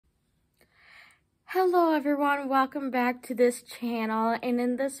Hello everyone, welcome back to this channel, and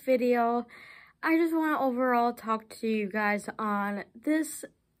in this video I just want to overall talk to you guys on this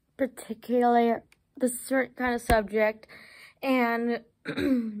certain kind of subject. And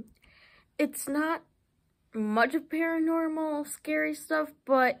it's not much of paranormal scary stuff,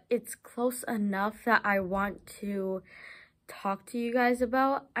 but it's close enough that I want to talk to you guys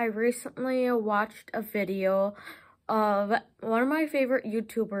about. I recently watched a video of one of my favorite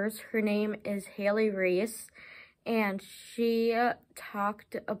YouTubers. Her name is Reese, and she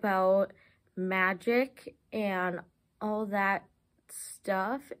talked about magic and all that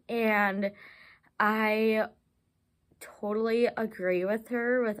stuff, and I totally agree with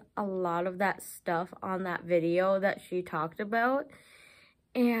her with a lot of that stuff on that video that she talked about.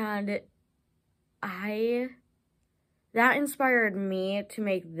 And that inspired me to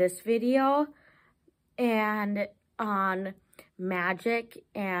make this video and on magic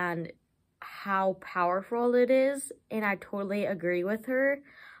and how powerful it is. And I totally agree with her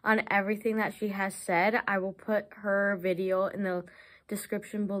on everything that she has said. I will put her video in the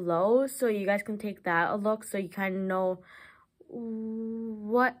description below so you guys can take that a look, so you kind of know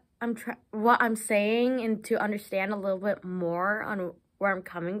what I'm saying and to understand a little bit more on where I'm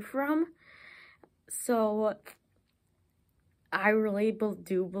coming from. So I really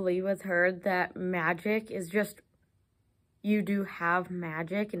do believe with her that magic is just, you do have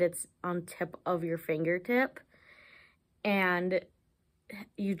magic and it's on tip of your fingertip, and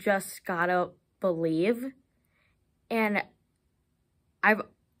you just gotta believe. And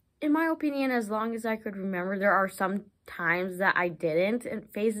in my opinion, as long as I could remember, there are some times that I didn't, and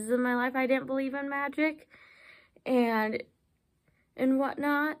phases in my life I didn't believe in magic and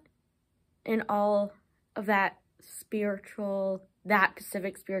whatnot, and all of that specific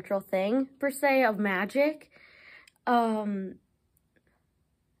spiritual thing per se of magic. I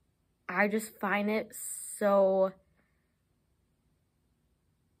just find it so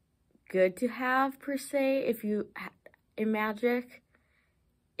good to have per se, in magic,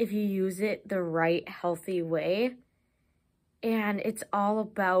 if you use it the right healthy way. And it's all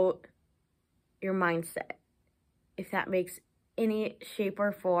about your mindset, if that makes any shape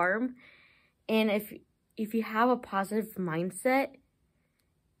or form. And if you have a positive mindset,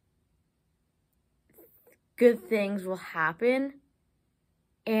 good things will happen.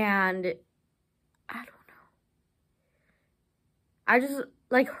 And I don't know, I just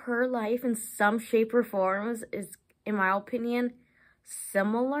like her life in some shape or forms is, in my opinion,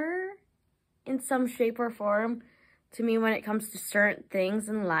 similar in some shape or form to me when it comes to certain things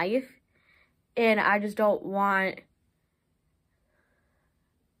in life. And I just don't want,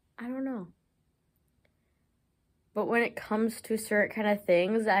 I don't know. But when it comes to certain kind of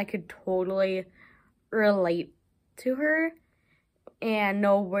things, I could totally relate to her and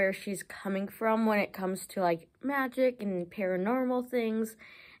know where she's coming from when it comes to like magic and paranormal things.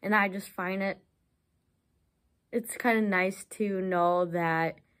 And I just find it's kind of nice to know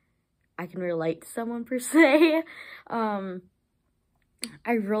that I can relate to someone per se. I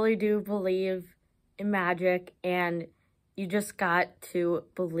really do believe in magic, and you just got to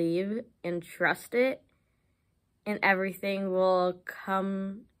believe and trust it, and everything will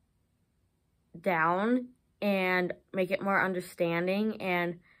come down and make it more understanding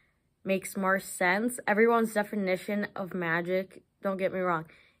and makes more sense. Everyone's definition of magic, don't get me wrong,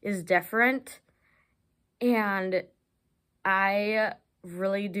 is different. And I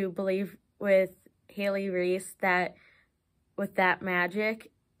really do believe with Hailey Reese that with that magic,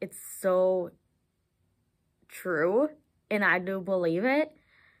 it's so true, and I do believe it.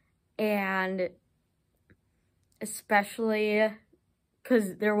 And especially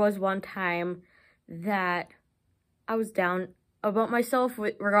because there was one time that I was down about myself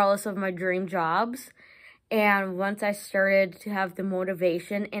regardless of my dream jobs. And once I started to have the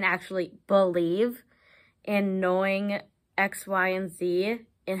motivation and actually believe in knowing X, Y, and Z,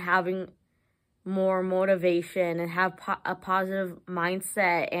 and having more motivation and have a positive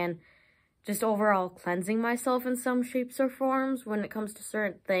mindset and just overall cleansing myself in some shapes or forms when it comes to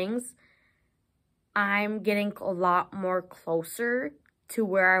certain things, I'm getting a lot more closer to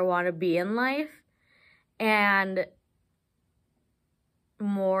where I want to be in life and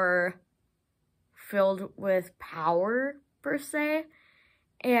more filled with power per se.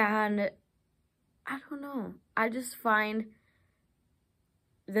 And I don't know, I just find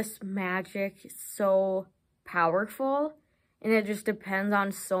this magic so powerful, and it just depends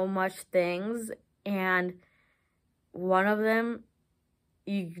on so much things, and one of them,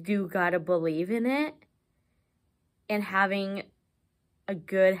 you do gotta believe in it, and having a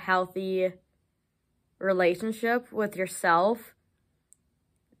good healthy relationship with yourself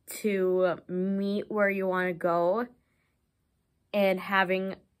to meet where you want to go and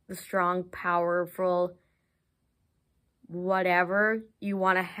having the strong, powerful, whatever you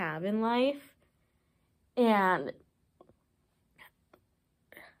want to have in life. And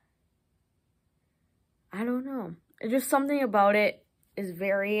I don't know. It's just something about it is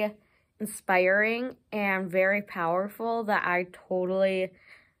very inspiring and very powerful that I totally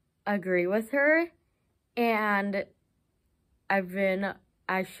agree with her. And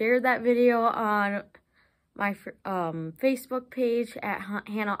I shared that video on my Facebook page at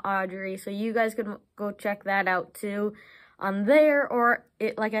Hannah Audrey, so you guys can go check that out too on there, or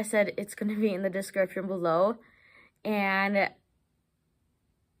like I said, it's going to be in the description below. And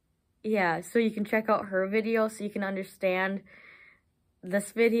yeah, so you can check out her video so you can understand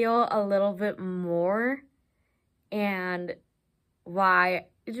this video a little bit more and why,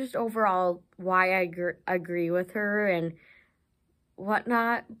 just overall, why I agree with her and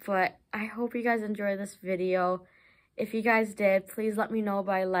whatnot. But I hope you guys enjoyed this video. If you guys did, please let me know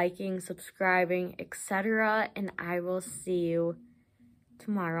by liking, subscribing, etc. And I will see you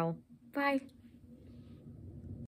tomorrow. Bye.